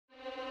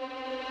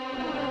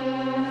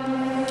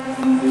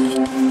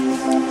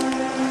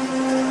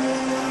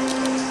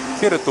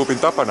Tiedetuupin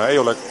tapana ei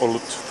ole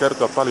ollut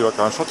kertoa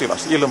paljoakaan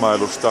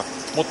sotilasilmailusta,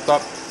 mutta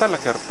tällä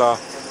kertaa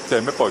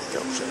teemme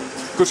poikkeuksen.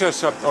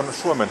 Kyseessä on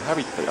Suomen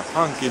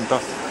hävittäjähankinta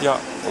ja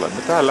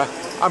olemme täällä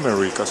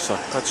Amerikassa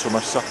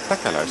katsomassa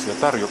täkäläisiä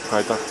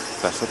tarjokkaita.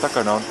 Tässä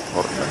takana on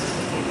Hornet.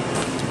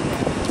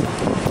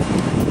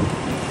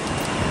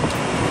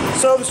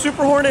 So the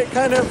Super Hornet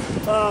kind of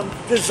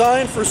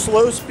designed for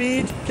slow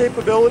speed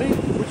capability,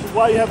 which is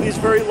why you have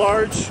these very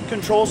large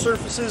control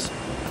surfaces.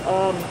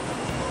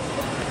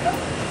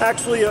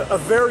 Actually a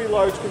very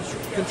large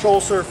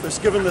control surface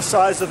given the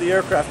size of the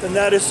aircraft, and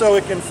that is so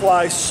it can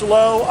fly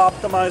slow,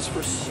 optimized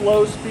for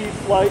slow speed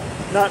flight,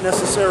 not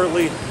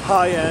necessarily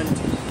high-end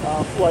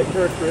flight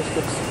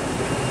characteristics.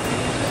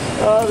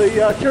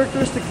 The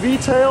characteristic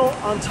V-tail,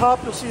 on top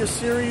you'll see a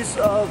series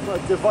of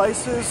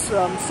devices.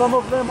 Some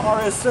of them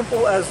are as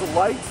simple as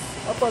lights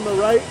up on the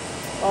right,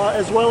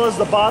 as well as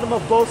the bottom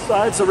of both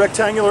sides, the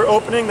rectangular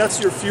opening, that's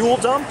your fuel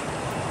dump.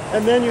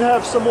 And then you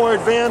have some more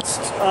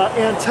advanced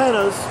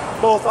antennas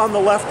both on the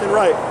left and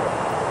right.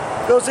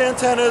 Those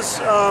antennas,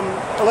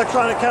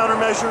 electronic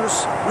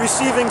countermeasures,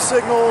 receiving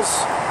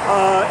signals,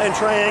 and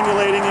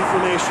triangulating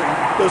information,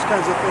 those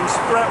kinds of things,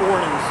 threat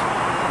warnings.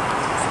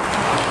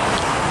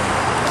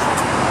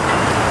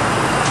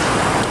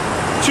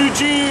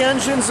 2G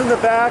engines in the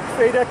back,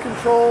 FADEC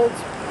controlled,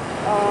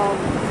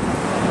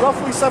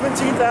 roughly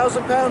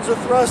 17,000 pounds of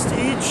thrust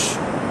each,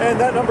 and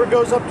that number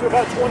goes up to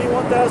about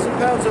 21,000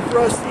 pounds of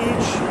thrust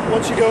each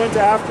once you go into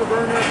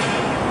afterburner.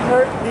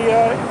 The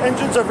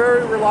engines are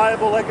very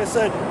reliable, like I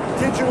said,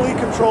 digitally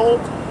controlled,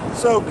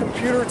 so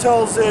computer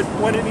tells it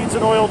when it needs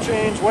an oil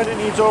change, when it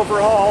needs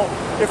overhaul,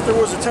 if there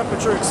was a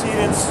temperature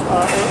exceedance,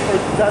 or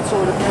that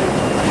sort of thing.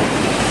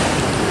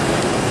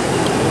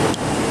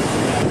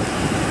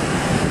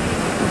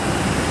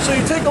 So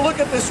you take a look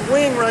at this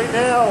wing right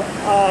now,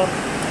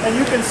 and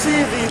you can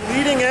see the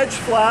leading edge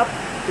flap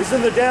is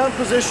in the down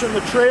position,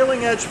 the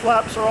trailing edge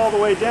flaps are all the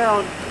way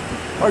down.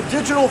 Our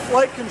digital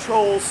flight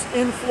controls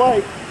in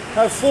flight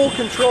have full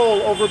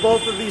control over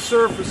both of these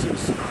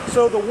surfaces.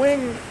 So the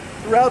wing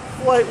throughout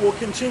flight will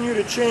continue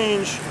to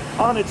change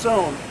on its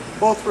own,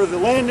 both for the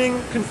landing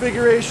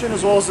configuration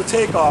as well as the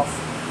takeoff.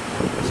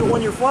 So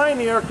when you're flying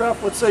the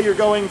aircraft, let's say you're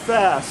going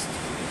fast,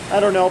 I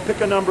don't know,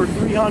 pick a number,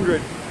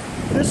 300.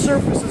 This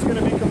surface is going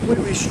to be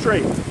completely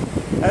straight.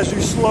 As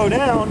you slow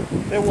down,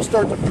 it will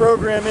start to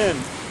program in.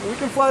 We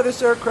can fly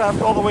this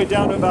aircraft all the way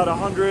down to about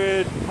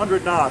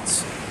 100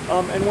 knots.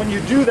 And when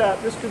you do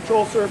that, this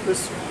control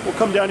surface will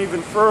come down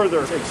even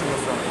further.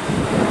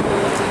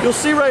 You'll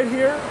see right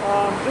here,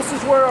 this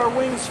is where our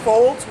wings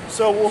fold.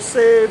 So we'll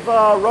save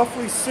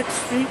roughly 6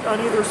 feet on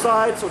either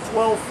side, so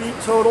 12 feet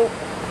total.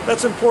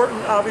 That's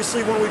important,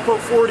 obviously, when we put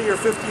 40 or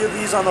 50 of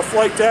these on the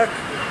flight deck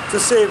to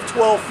save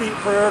 12 feet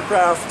per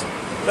aircraft.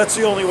 That's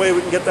the only way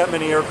we can get that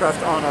many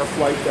aircraft on our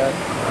flight deck.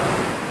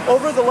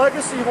 Over the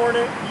Legacy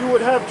Hornet, you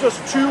would have just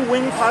 2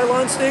 wing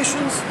pylon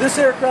stations. This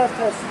aircraft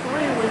has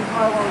 3 wing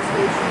pylon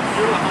stations.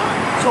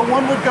 So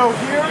one would go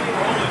here,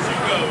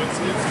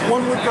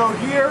 one would go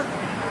here,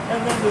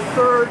 and then the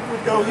third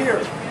would go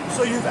here.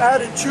 So you've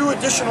added 2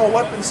 additional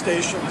weapon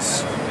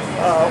stations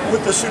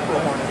with the Super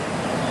Hornet.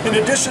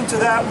 In addition to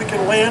that, we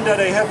can land at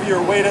a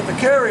heavier weight at the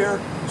carrier,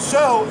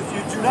 so if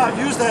you do not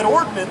use that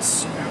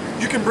ordnance,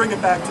 you can bring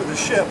it back to the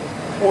ship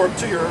or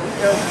to your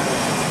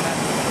aircraft.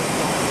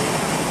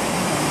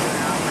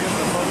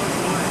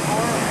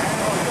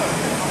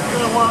 You're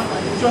going to want to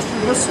adjust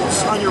your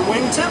missiles on your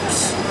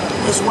wingtips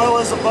as well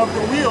as above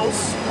the wheels.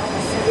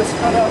 See this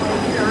cut out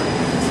right here.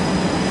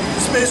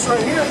 Space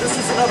right here, this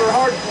is another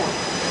hard point.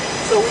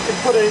 So we can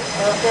put a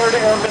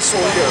air-to-air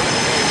missile here.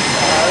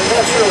 And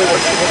that's really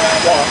what you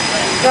want.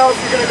 Now if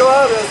you're going to go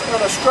out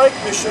on a strike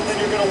mission, then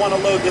you're going to want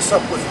to load this up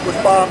with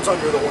bombs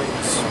under the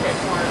wings.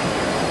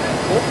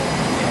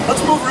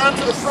 Let's move around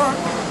to the front.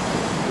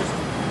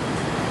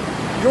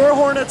 Your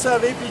Hornets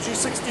have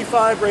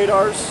APG-65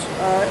 radars.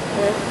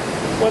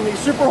 When the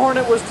Super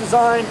Hornet was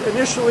designed,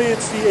 initially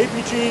it's the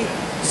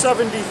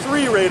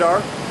APG-73 radar,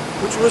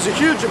 which was a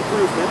huge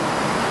improvement.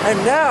 And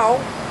now,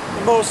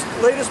 the most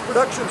latest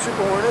production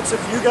Super Hornets,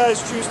 if you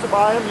guys choose to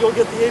buy them, you'll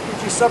get the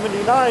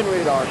APG-79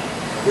 radar,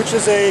 which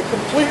is a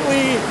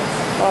completely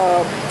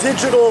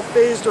digital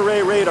phased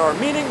array radar,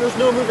 meaning there's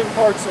no moving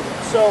parts in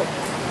it. So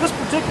this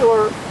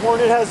particular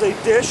Hornet has a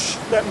dish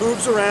that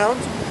moves around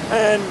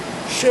and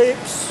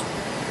shapes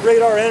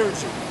radar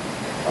energy.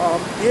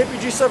 The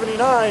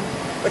APG-79,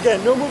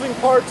 again, no moving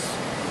parts,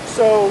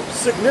 so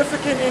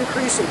significant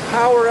increase in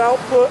power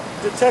output,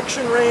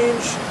 detection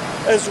range,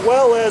 as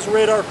well as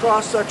radar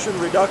cross-section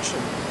reduction.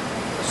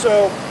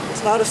 So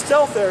it's not a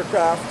stealth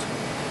aircraft,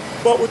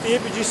 but with the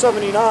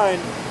APG-79,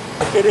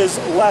 it is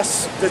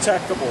less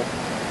detectable.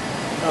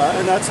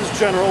 And that's as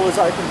general as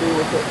I can be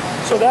with it.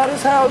 So that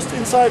is housed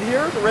inside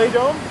here, the ray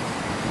dome.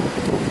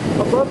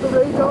 Above the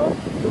ray dome,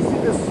 you'll see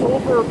this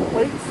silver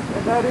plate,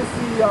 and that is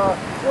the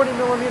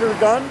 20mm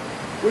gun,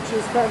 which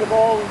is kind of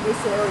all in this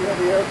area of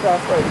the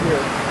aircraft right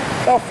here.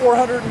 About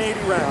 480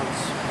 rounds.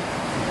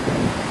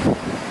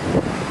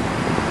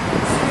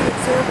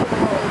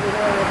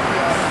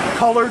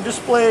 color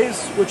displays,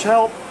 which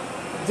help.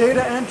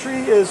 Data entry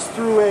is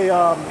through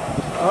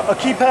a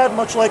keypad,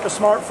 much like a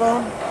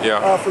smartphone,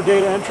 for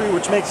data entry,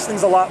 which makes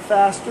things a lot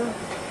faster.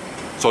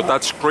 So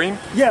touch screen?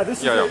 Yeah,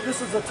 this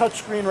is a touch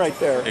screen right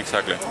there.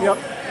 Exactly. Yep.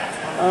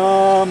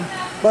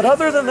 But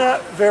other than that,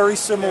 very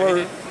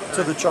similar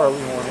to the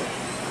Charlie Hornet.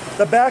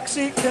 The back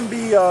seat can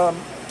be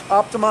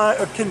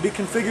can be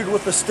configured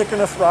with a stick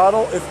and a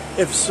throttle,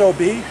 if so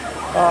be.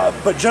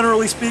 But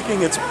generally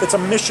speaking, it's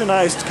a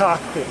missionized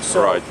cockpit.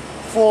 So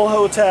full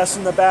HOTAS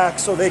in the back,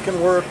 so they can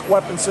work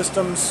weapon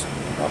systems,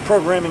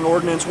 programming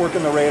ordnance,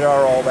 working the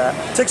radar, all that.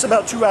 It takes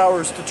about 2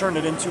 hours to turn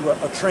it into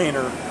a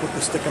trainer with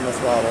the stick and the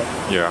throttle.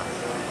 Yeah.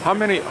 How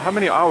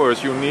many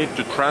hours you need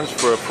to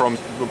transfer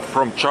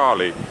from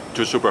Charlie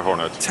to Super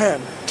Hornet?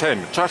 10.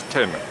 10, just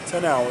 10.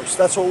 10 hours.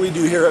 That's what we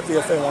do here at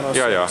VFA 106.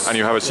 Yeah. And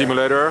you have a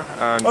simulator.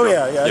 And,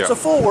 It's a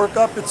full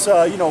workup. It's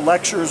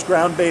lectures,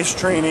 ground-based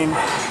training,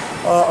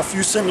 a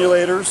few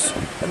simulators,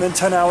 and then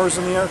 10 hours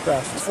in the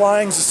aircraft.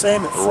 Flying's the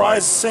same. It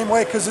flies the same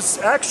way because it's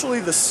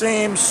actually the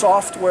same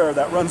software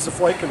that runs the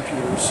flight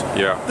computers.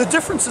 Yeah. The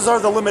differences are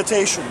the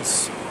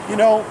limitations.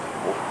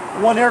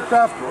 One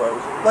aircraft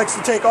likes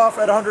to take off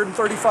at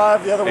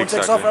 135, the other one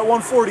takes off at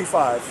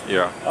 145.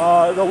 Yeah.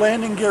 The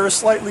landing gear is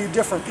slightly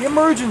different. The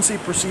emergency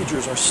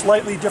procedures are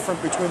slightly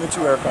different between the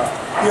two aircraft.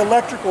 The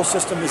electrical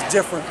system is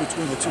different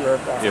between the two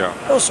aircraft. Yeah.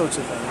 Those sorts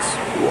of things.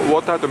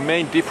 What are the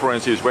main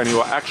differences when you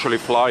are actually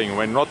flying,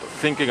 when not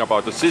thinking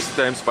about the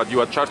systems, but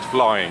you are just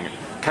flying?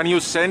 Can you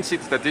sense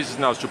it that this is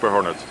now Super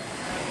Hornet?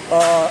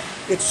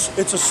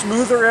 It's a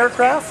smoother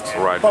aircraft,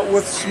 but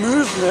with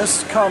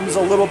smoothness comes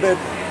a little bit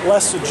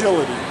less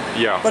agility.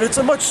 Yeah. But it's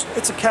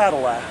a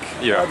Cadillac.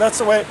 Yeah. That's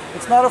the way.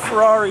 It's not a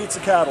Ferrari, it's a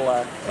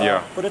Cadillac.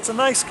 Yeah. But it's a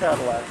nice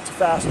Cadillac. It's a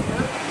fast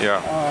one.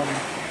 Yeah.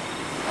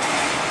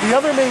 The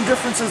other main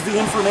difference is the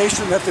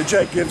information that the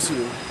jet gives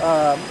you.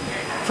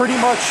 Pretty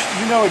much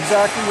you know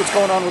exactly what's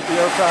going on with the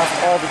aircraft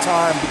all the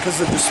time because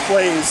the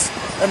displays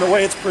and the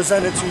way it's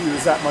presented to you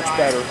is that much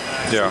better.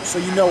 Yeah. So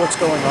you know what's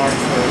going on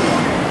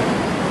for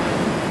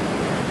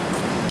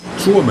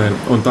Suomeen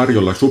on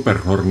tarjolla Super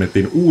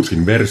Hornetin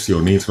uusin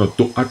versio, niin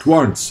sanottu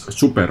Advanced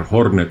Super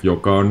Hornet,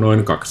 joka on noin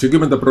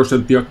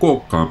 20%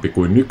 kookkaampi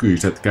kuin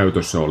nykyiset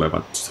käytössä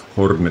olevat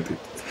Hornetit.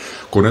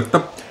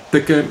 Konetta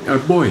tekee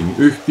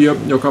Boeing-yhtiö,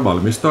 joka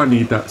valmistaa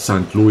niitä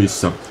St.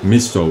 Louisissa,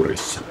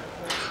 Missourissa.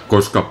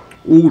 Koska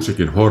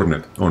uusikin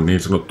Hornet on niin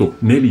sanottu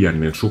 4.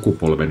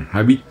 sukupolven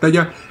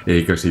hävittäjä,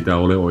 eikä sitä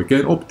ole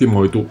oikein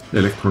optimoitu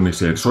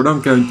elektroniseen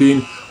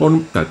sodankäyntiin,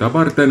 on tätä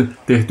varten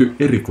tehty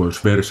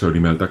erikoisversio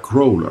nimeltä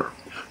Crawler.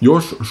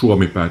 Jos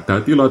Suomi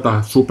päättää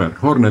tilata Super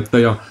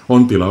Hornetteja,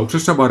 on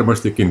tilauksessa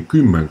varmastikin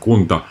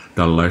kymmenkunta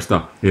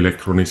tällaista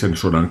elektronisen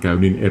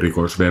sodankäynnin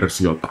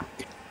erikoisversiota.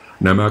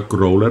 Nämä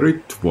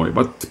Crawlerit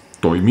voivat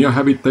toimia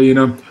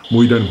hävittäjinä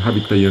muiden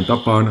hävittäjien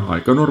tapaan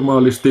aika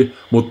normaalisti,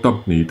 mutta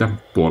niitä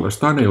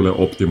puolestaan ei ole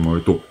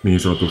optimoitu niin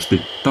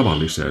sanotusti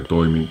tavalliseen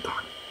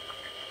toimintaan.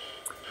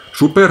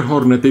 Super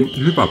Hornetin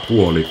hyvä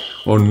puoli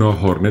on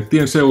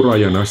Hornettien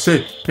seuraajana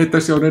se, että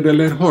se on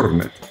edelleen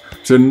Hornet.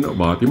 Sen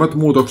vaatimat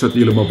muutokset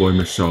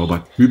ilmavoimissa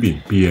ovat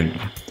hyvin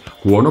pieniä.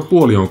 Huono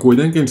puoli on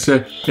kuitenkin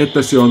se,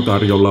 että se on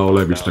tarjolla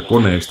olevista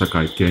koneista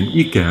kaikkein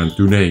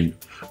ikääntynein.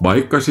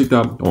 Vaikka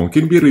sitä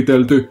onkin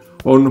viritelty,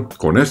 on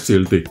kone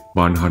silti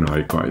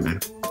vanhanaikainen.